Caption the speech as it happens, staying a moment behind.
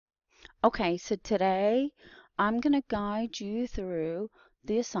Okay, so today I'm going to guide you through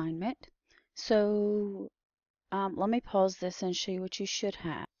the assignment. So let me pause this and show you what you should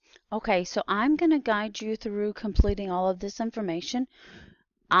have. Okay, so I'm going to guide you through completing all of this information.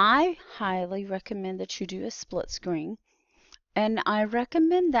 I highly recommend that you do a split screen. And I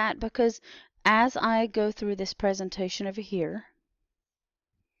recommend that because as I go through this presentation over here,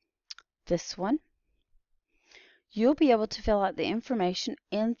 this one, you'll be able to fill out the information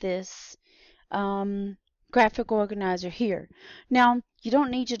in this graphic organizer here. Now, you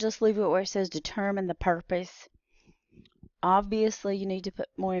don't need to just leave it where it says determine the purpose. Obviously, you need to put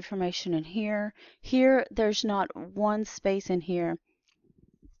more information in here. Here, there's not one space in here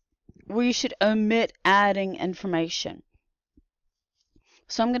where you should omit adding information.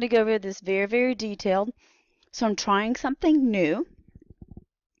 So I'm going to go over this very, very detailed. So I'm trying something new.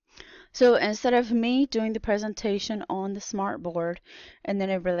 So instead of me doing the presentation on the smart board and then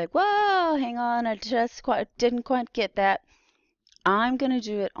everybody like, whoa, hang on, I just didn't quite get that. I'm going to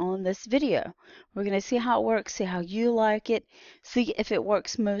do it on this video. We're going to see how it works, see how you like it, see if it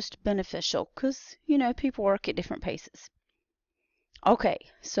works most beneficial because, you know, people work at different paces. Okay,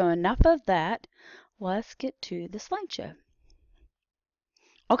 so enough of that. Let's get to the slideshow.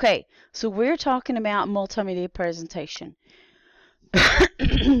 Okay, so we're talking about multimedia presentation.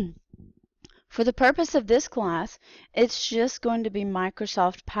 For the purpose of this class, it's just going to be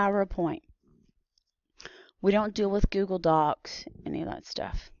Microsoft PowerPoint. We don't deal with Google Docs, any of that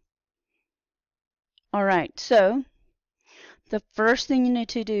stuff. All right, so the first thing you need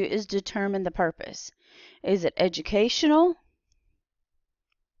to do is determine the purpose. Is it educational?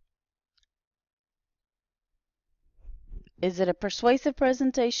 Is it a persuasive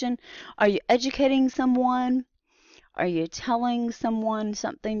presentation? Are you educating someone? Are you telling someone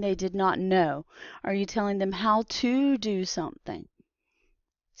something they did not know? Are you telling them how to do something?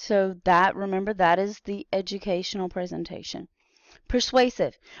 So that, remember, that is the educational presentation.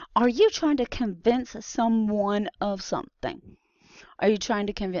 Persuasive. Are you trying to convince someone of something? Are you trying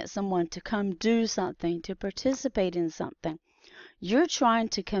to convince someone to come do something, to participate in something? You're trying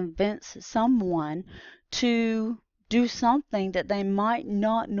to convince someone to do something that they might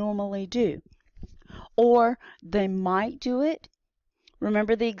not normally do. Or they might do it.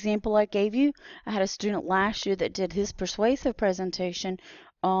 Remember the example I gave you? I had a student last year that did his persuasive presentation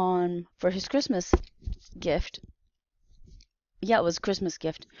for his Christmas gift. Yeah, it was a Christmas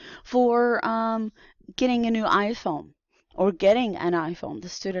gift for getting a new iPhone or getting an iPhone. The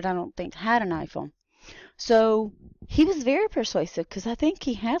student, I don't think, had an iPhone. So he was very persuasive because I think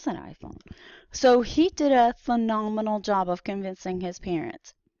he has an iPhone. So he did a phenomenal job of convincing his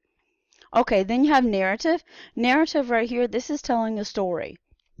parents. Okay, then you have narrative. Narrative right here, this is telling a story.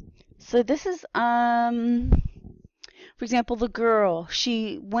 So this is, for example, the girl,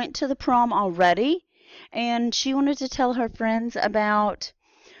 she went to the prom already and she wanted to tell her friends about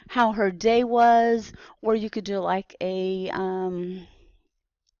how her day was, or you could do like a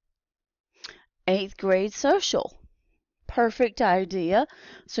 8th grade social. Perfect idea.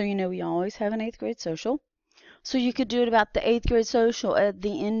 So you know we always have an 8th grade social. So you could do it about the 8th grade social at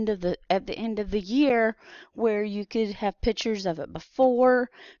the end of the year, where you could have pictures of it before,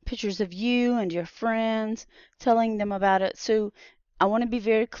 pictures of you and your friends, telling them about it. So I want to be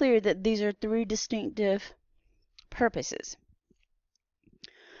very clear that these are 3 distinctive purposes.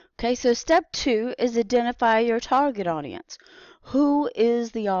 Okay, so step 2 is identify your target audience. Who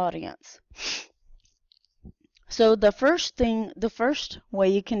is the audience? So the first way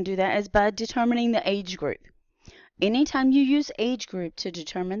you can do that is by determining the age group. Anytime you use age group to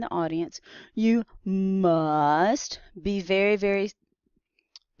determine the audience, you must be very,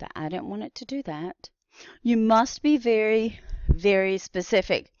 I didn't want it to do that. You must be very, very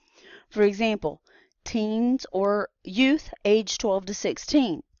specific. For example, teens or youth age 12 to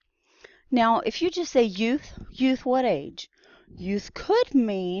 16. Now, if you just say youth what age? Youth could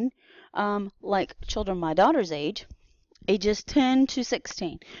mean like children my daughter's age, ages 10 to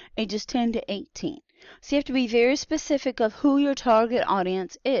 16, ages 10 to 18. So you have to be very specific of who your target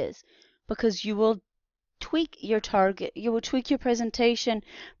audience is, because you will tweak your presentation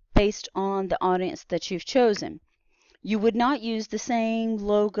based on the audience that you've chosen. You would not use the same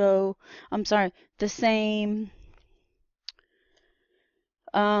logo, the same,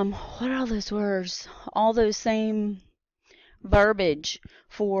 what are those words? All those same verbiage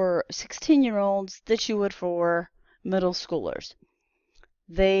for 16-year-olds that you would for middle schoolers.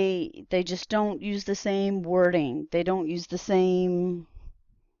 They just don't use the same wording. They don't use the same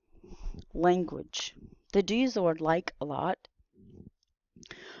language. They do use the word like a lot.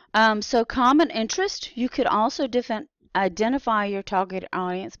 So common interest, you could also identify your target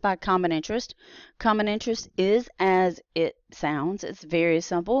audience by common interest. Common interest is as it sounds. It's very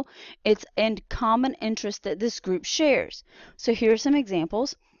simple. It's a common interest that this group shares. So here are some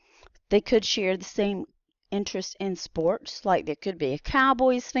examples. They could share the same interest in sports, like there could be a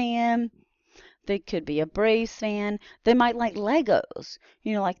Cowboys fan, they could be a Braves fan. They might like Legos,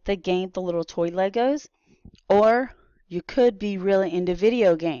 like the game, the little toy Legos. Or you could be really into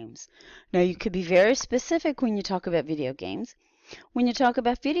video games. Now, you could be very specific when you talk about video games. When you talk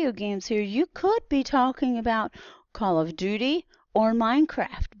about video games here, you could be talking about Call of Duty or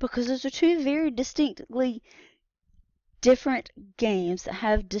Minecraft, because those are two very distinctly different games that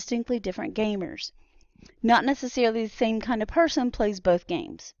have distinctly different gamers. Not necessarily the same kind of person plays both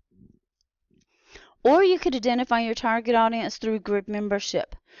games. Or you could identify your target audience through group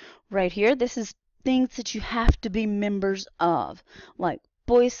membership. Right here, this is things that you have to be members of, like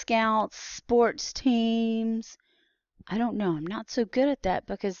Boy Scouts, sports teams. I don't know. I'm not so good at that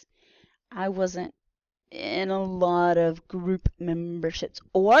because I wasn't in a lot of group memberships.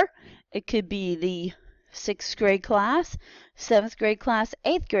 Or it could be the 6th grade class, 7th grade class,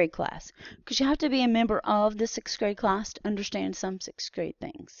 8th grade class, because you have to be a member of the 6th grade class to understand some 6th grade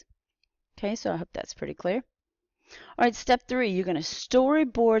things. Okay, so I hope that's pretty clear. All right, step 3, you're going to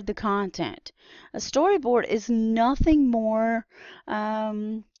storyboard the content. A storyboard is nothing more,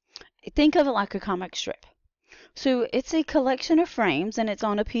 think of it like a comic strip. So it's a collection of frames and it's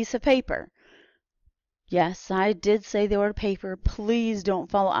on a piece of paper. Yes, I did say the word paper. Please don't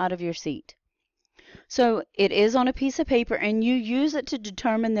fall out of your seat. So it is on a piece of paper and you use it to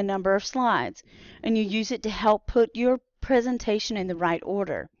determine the number of slides, and you use it to help put your presentation in the right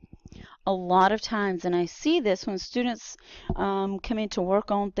order. A lot of times, and I see this when students come in to work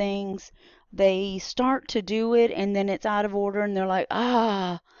on things, they start to do it and then it's out of order and they're like,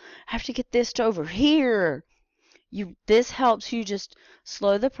 I have to get this to over here. This helps you just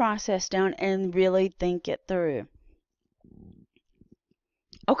slow the process down and really think it through.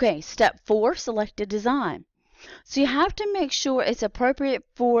 Okay, step 4, select a design. So you have to make sure it's appropriate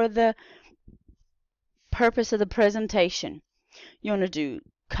for the purpose of the presentation. You want to do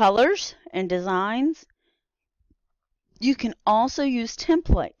colors and designs. You can also use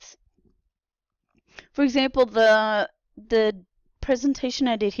templates. For example, the presentation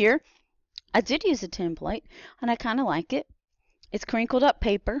I did here, I did use a template and I kind of like it. It's crinkled up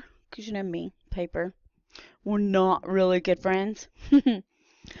paper, because you know me, paper. We're not really good friends.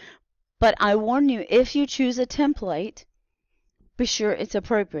 But I warn you, if you choose a template, be sure it's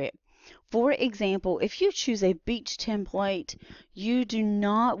appropriate. For example, if you choose a beach template, you do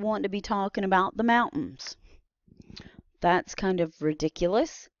not want to be talking about the mountains. That's kind of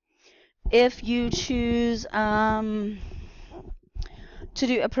ridiculous. If you choose to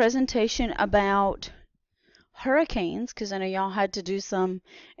do a presentation about hurricanes, because I know y'all had to do some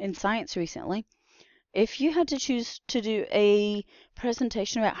in science recently, if you had to choose to do a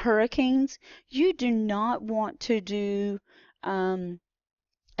presentation about hurricanes, you do not want to do a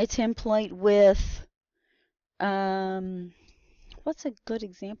template with, what's a good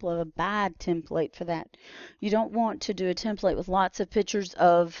example of a bad template for that? You don't want to do a template with lots of pictures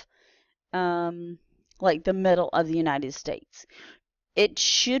of like the middle of the United States. It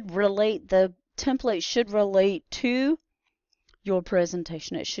should relate, the template should relate to your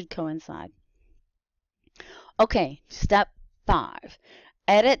presentation. It should coincide. Okay, step 5,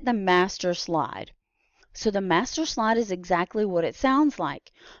 edit the master slide. So the master slide is exactly what it sounds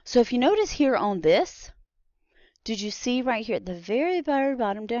like. So if you notice here on this, did you see right here at the very, very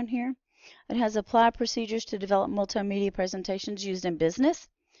bottom down here, it has applied procedures to develop multimedia presentations used in business.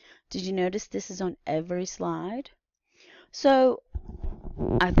 Did you notice this is on every slide? So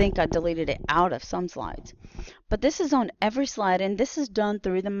I think I deleted it out of some slides, but this is on every slide, and this is done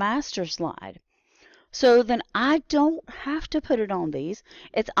through the master slide. So then I don't have to put it on these.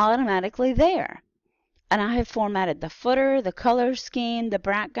 It's automatically there. And I have formatted the footer, the color scheme, the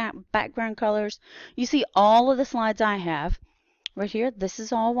background colors. You see all of the slides I have right here. This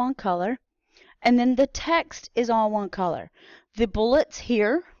is all one color. And then the text is all one color. The bullets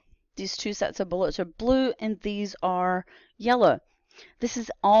here, these 2 sets of bullets are blue and these are yellow. This is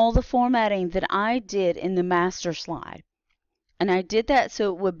all the formatting that I did in the master slide. And I did that so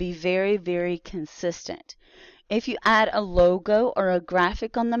it would be very, very consistent. If you add a logo or a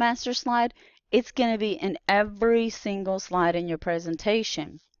graphic on the master slide, it's going to be in every single slide in your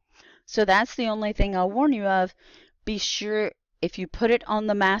presentation. So that's the only thing I'll warn you of. Be sure if you put it on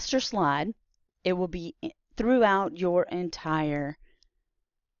the master slide, it will be throughout your entire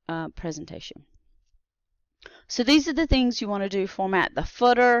presentation. So these are the things you want to do. Format the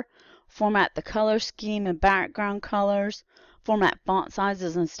footer, format the color scheme and background colors, format font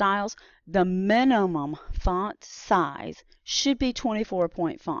sizes and styles. The minimum font size should be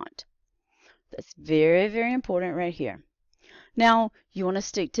 24-point font. That's very, very important right here. Now, you want to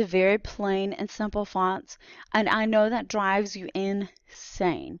stick to very plain and simple fonts, and I know that drives you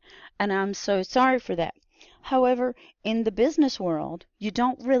insane, and I'm so sorry for that. However, in the business world, you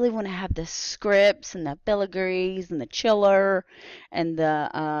don't really want to have the scripts and the filigrees and the chiller and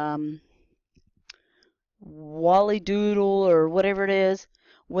the Wally Doodle or whatever it is,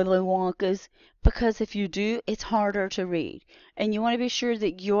 Willy Wonkas, because if you do, it's harder to read. And you want to be sure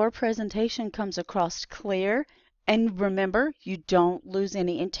that your presentation comes across clear, and remember, you don't lose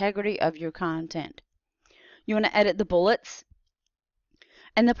any integrity of your content. You want to edit the bullets.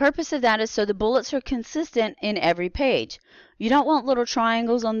 And the purpose of that is so the bullets are consistent in every page. You don't want little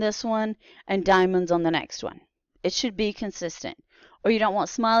triangles on this one and diamonds on the next one. It should be consistent. Or you don't want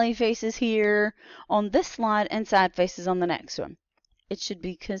smiley faces here on this slide and sad faces on the next one. It should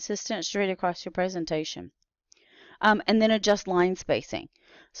be consistent straight across your presentation. And then adjust line spacing.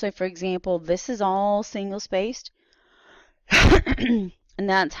 So for example, this is all single spaced. And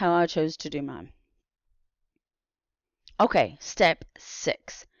that's how I chose to do mine. Okay, step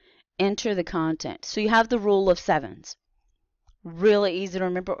 6. Enter the content. So you have the rule of 7s. Really easy to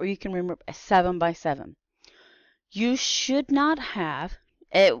remember, or you can remember 7 by 7. You should not have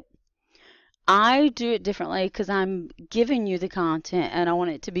it. I do it differently because I'm giving you the content and I want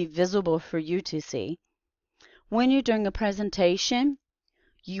it to be visible for you to see. When you're doing a presentation,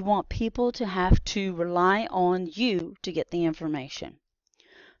 you want people to have to rely on you to get the information.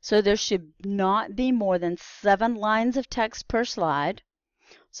 So there should not be more than 7 lines of text per slide.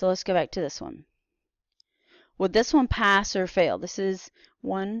 So let's go back to this one. Would this one pass or fail? This is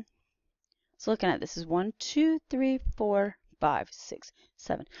 1. So looking at this is 1, 2, 3, 4, 5, 6,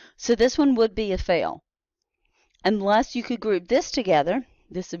 7. So this one would be a fail. Unless you could group this together.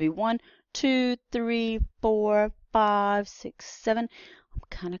 This would be 1, 2, 3, 4, 5, 6, 7. I'm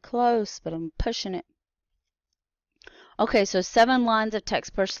kind of close, but I'm pushing it. Okay, so 7 lines of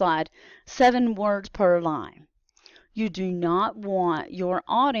text per slide, 7 words per line. You do not want your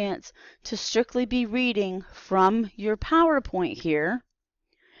audience to strictly be reading from your PowerPoint here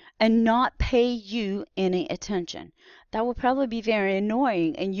and not pay you any attention. That would probably be very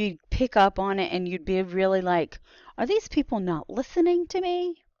annoying, and you'd pick up on it and you'd be really like, are these people not listening to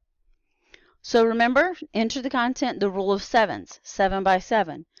me? So remember, enter the content, the rule of 7s, 7 by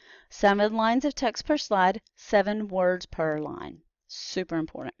 7. 7 lines of text per slide, 7 words per line. Super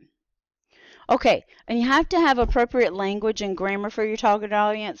important. Okay, and you have to have appropriate language and grammar for your target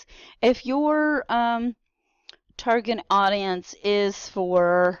audience. If your target audience is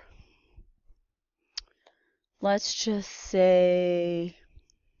for, let's just say,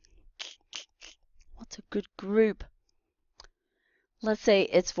 what's a good group? Let's say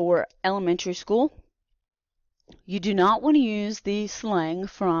it's for elementary school. You do not want to use the slang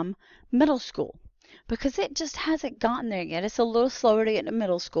from middle school because it just hasn't gotten there yet. It's a little slower to get to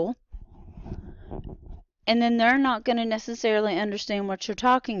middle school. And then they're not going to necessarily understand what you're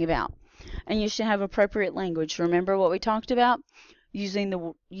talking about. And you should have appropriate language. Remember what we talked about? Using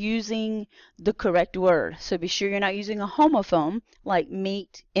the correct word. So be sure you're not using a homophone like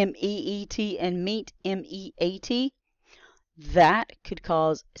meet, M-E-E-T, and meet, M-E-A-T. That could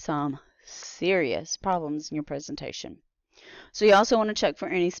cause some serious problems in your presentation. So you also want to check for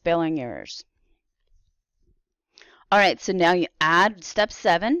any spelling errors. Alright, so now you add step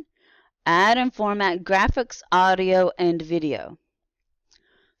 7, add and format graphics, audio, and video.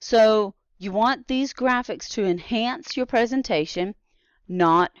 So you want these graphics to enhance your presentation,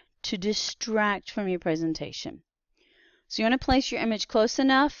 not to distract from your presentation. So you want to place your image close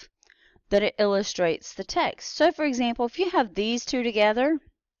enough that it illustrates the text. So for example, if you have these two together,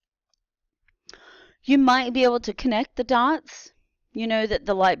 you might be able to connect the dots. You know that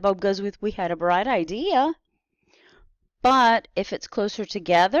the light bulb goes with "we had a bright idea." But if it's closer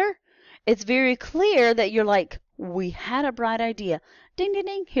together, it's very clear that you're like, we had a bright idea. Ding, ding,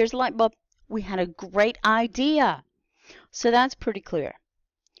 ding. Here's a light bulb. We had a great idea. So that's pretty clear.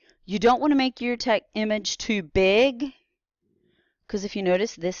 You don't want to make your image too big, because if you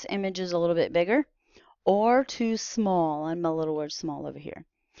notice, this image is a little bit bigger, or too small. And my little word small over here.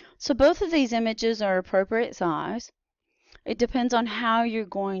 So both of these images are appropriate size. It depends on how you're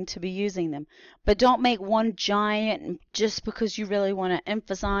going to be using them. But don't make one giant just because you really want to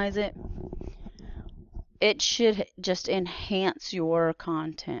emphasize it. It should just enhance your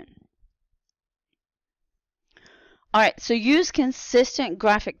content. Alright, so use consistent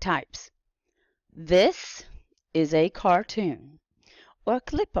graphic types. This is a cartoon or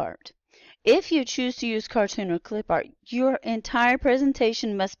clip art. If you choose to use cartoon or clip art, your entire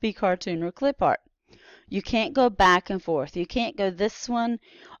presentation must be cartoon or clip art. You can't go back and forth. You can't go this one,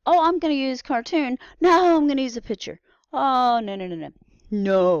 oh, I'm going to use cartoon. No, I'm going to use a picture. Oh, no, no, no, no.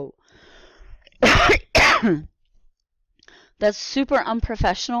 No. That's super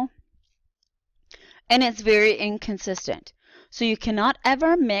unprofessional, and it's very inconsistent. So you cannot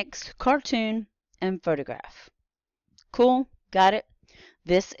ever mix cartoon and photograph. Cool? Got it?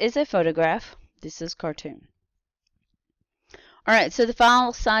 This is a photograph. This is cartoon. All right, so the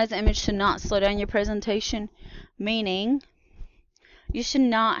file size image should not slow down your presentation, meaning you should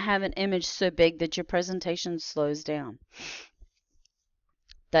not have an image so big that your presentation slows down.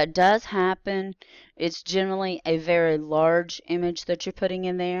 That does happen. It's generally a very large image that you're putting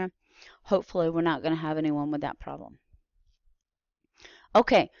in there. Hopefully, we're not going to have anyone with that problem.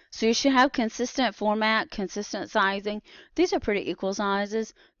 Okay, so you should have consistent format, consistent sizing. These are pretty equal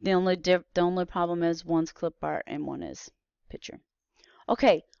sizes. The only problem is one's clip art and one is picture.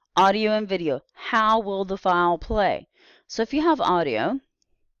 Okay, audio and video. How will the file play? So if you have audio,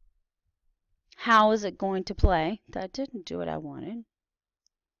 how is it going to play? That didn't do what I wanted.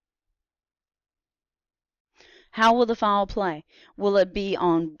 How will the file play? Will it be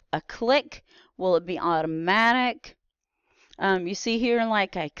on a click? Will it be automatic? You see here,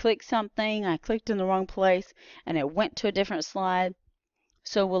 like I clicked something, I clicked in the wrong place, and it went to a different slide.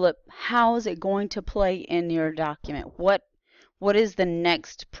 So how is it going to play in your document? What is the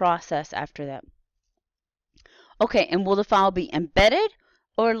next process after that? Okay, and will the file be embedded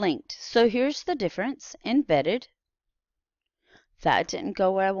or linked? So here's the difference. Embedded. That didn't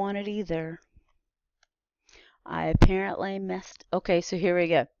go where I wanted either. I apparently messed. Okay, so here we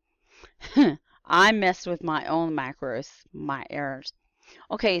go. I messed with my own macros, my errors.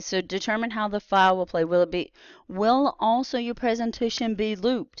 Okay, so determine how the file will play. Will also your presentation be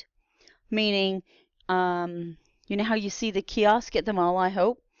looped? Meaning, you know how you see the kiosk at the mall, I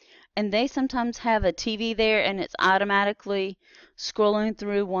hope? And they sometimes have a TV there and it's automatically scrolling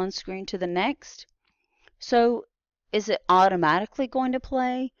through one screen to the next. So is it automatically going to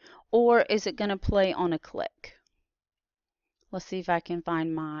play, or is it going to play on a click? Let's see if I can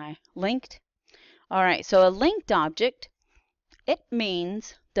find my linked. All right, so a linked object, it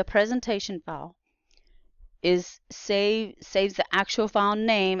means the presentation file saves the actual file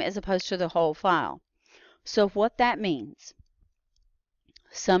name as opposed to the whole file. So what that means,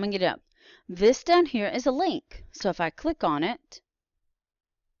 summing it up, this down here is a link. So if I click on it,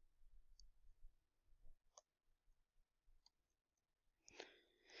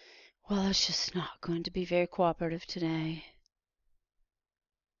 well, it's just not going to be very cooperative today.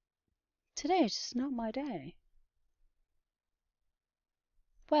 Today is just not my day.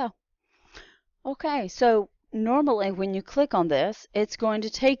 Well, okay, so normally when you click on this, it's going to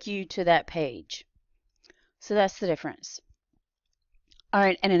take you to that page. So that's the difference. All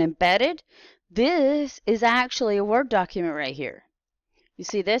right, and an embedded, this is actually a Word document right here. You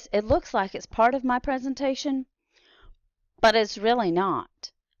see this? It looks like it's part of my presentation, but it's really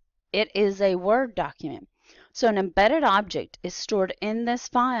not. It is a Word document. So an embedded object is stored in this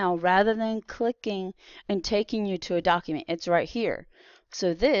file rather than clicking and taking you to a document. It's right here.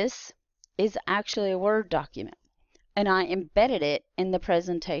 So this is actually a Word document, and I embedded it in the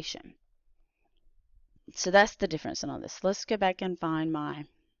presentation. So that's the difference in all this. Let's go back and find my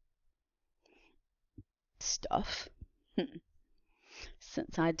stuff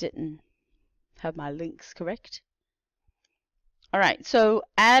since I didn't have my links correct. All right, so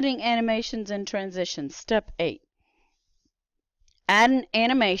adding animations and transitions, step 8. Add an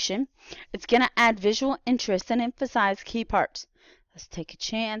animation. It's going to add visual interest and emphasize key parts. Let's take a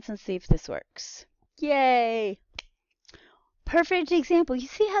chance and see if this works. Yay! Perfect example. You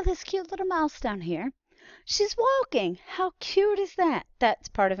see how this cute little mouse down here? She's walking. How cute is that? That's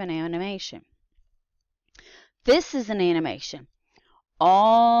part of an animation. This is an animation.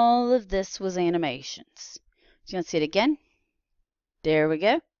 All of this was animations. You want to see it again? There we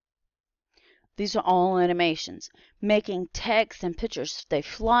go. These are all animations. Making text and pictures. They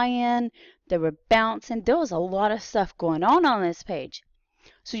fly in. They were bouncing. There was a lot of stuff going on this page.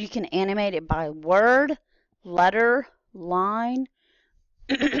 So you can animate it by word, letter, line.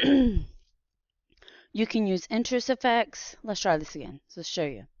 You can use interest effects. Let's try this again. Let's show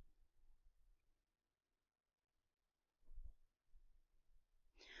you.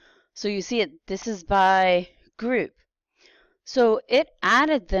 So you see it. This is by group. So it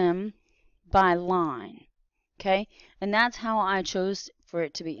added them by line, okay? And that's how I chose for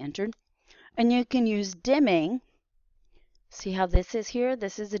it to be entered. And you can use dimming. See how this is here?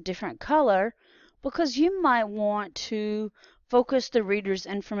 This is a different color because you might want to focus the reader's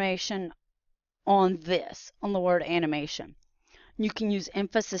information on this, on the word animation. You can use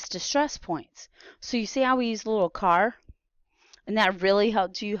emphasis to stress points. So you see how we use the little car? And that really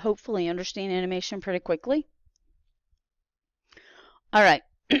helps you hopefully understand animation pretty quickly. All right.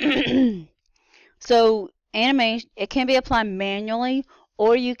 So animation, it can be applied manually,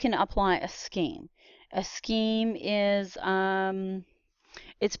 or you can apply a scheme. A scheme is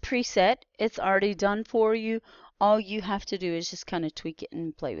it's preset. It's already done for you. All you have to do is just kind of tweak it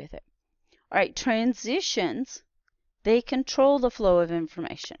and play with it. All right, transitions, they control the flow of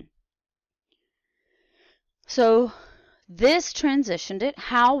information. So this transitioned it,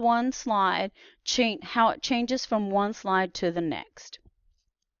 how it changes from one slide to the next.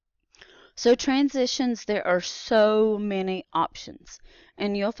 So transitions, there are so many options.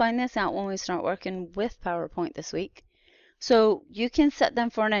 And you'll find this out when we start working with PowerPoint this week. So you can set them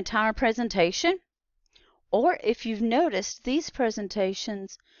for an entire presentation. Or if you've noticed, these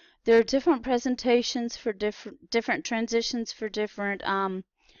presentations, there are different presentations for different transitions for different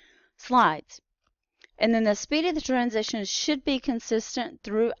slides. And then the speed of the transitions should be consistent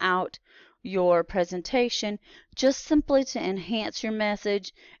throughout your presentation, just simply to enhance your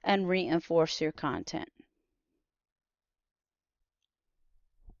message and reinforce your content.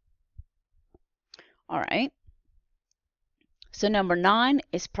 All right. So number 9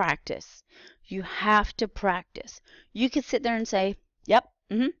 is practice. You have to practice. You could sit there and say, yep,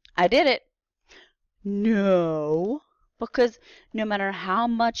 I did it. No, because no matter how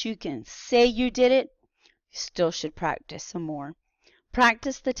much you can say you did it, you still should practice some more.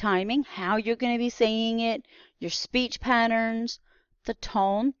 Practice the timing, how you're going to be saying it, your speech patterns, the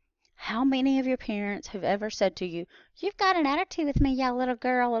tone. How many of your parents have ever said to you, "You've got an attitude with me, you little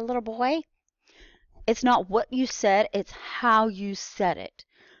girl or little boy"? It's not what you said, it's how you said it.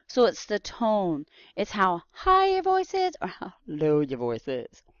 So it's the tone. It's how high your voice is or how low your voice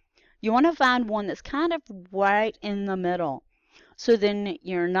is. You want to find one that's kind of right in the middle. So then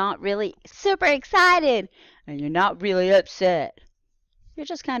you're not really super excited and you're not really upset. You're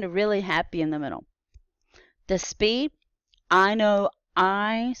just kind of really happy in the middle. The speed, I know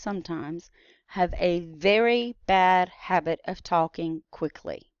I sometimes have a very bad habit of talking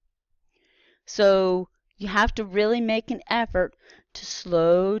quickly. So you have to really make an effort to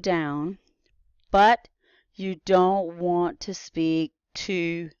slow down, but you don't want to speak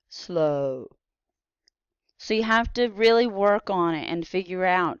too slow. So you have to really work on it and figure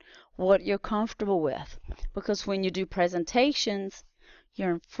out what you're comfortable with. Because when you do presentations,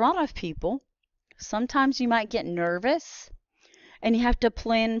 you're in front of people. Sometimes you might get nervous and you have to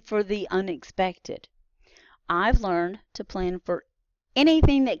plan for the unexpected. I've learned to plan for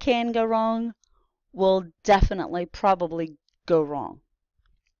anything that can go wrong will definitely probably go wrong.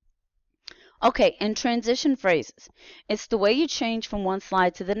 Okay, and transition phrases. It's the way you change from one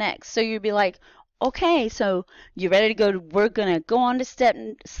slide to the next. So you'd be like, okay, so you ready to go? We're going to go on to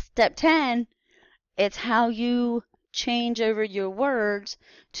step 10. It's how you change over your words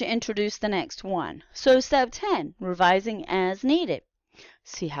to introduce the next one. So step 10, revising as needed.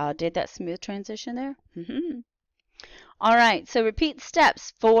 See how I did that smooth transition there? All right, so repeat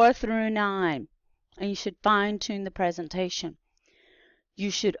steps 4 through 9, and you should fine-tune the presentation.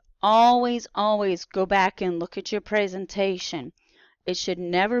 You should always go back and look at your presentation. It should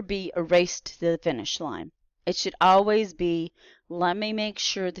never be erased to the finish line. It should always be, let me make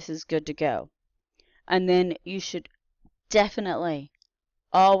sure this is good to go. And then you should definitely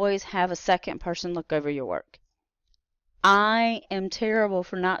always have a second person look over your work. I am terrible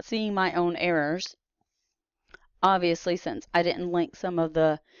for not seeing my own errors. Obviously, since I didn't link some of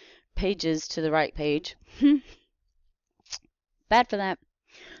the pages to the right page. Bad for that.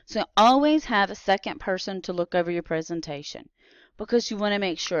 So always have a second person to look over your presentation because you want to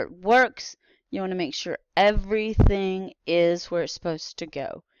make sure it works. You want to make sure everything is where it's supposed to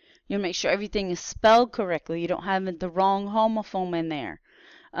go. You want to make sure everything is spelled correctly. You don't have the wrong homophone in there.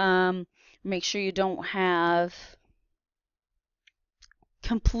 Make sure you don't have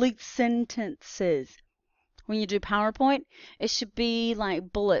complete sentences. When you do PowerPoint, it should be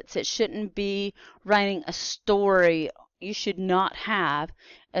like bullets. It shouldn't be writing a story. You should not have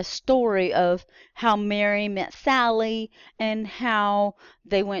a story of how Mary met Sally and how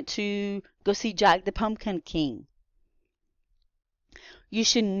they went to go see Jack the Pumpkin King. You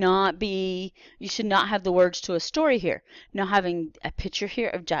should not have the words to a story here. Now having a picture here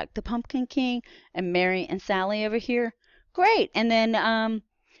of Jack the Pumpkin King and Mary and Sally over here, great. And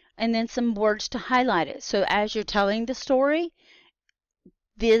then some words to highlight it. So as you're telling the story,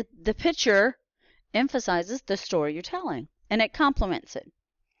 the picture emphasizes the story you're telling and it complements it.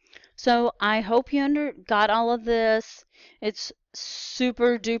 So I hope you got all of this. It's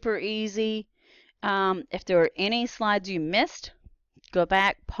super duper easy. If there are any slides you missed, go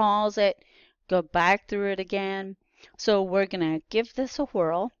back, pause it, go back through it again. So we're going to give this a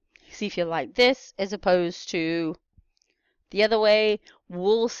whirl, see if you like this as opposed to the other way.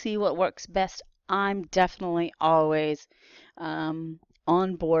 We'll see what works best. I'm definitely always on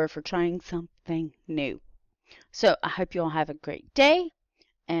board for trying something new. So I hope you all have a great day,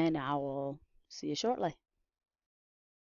 and I will see you shortly.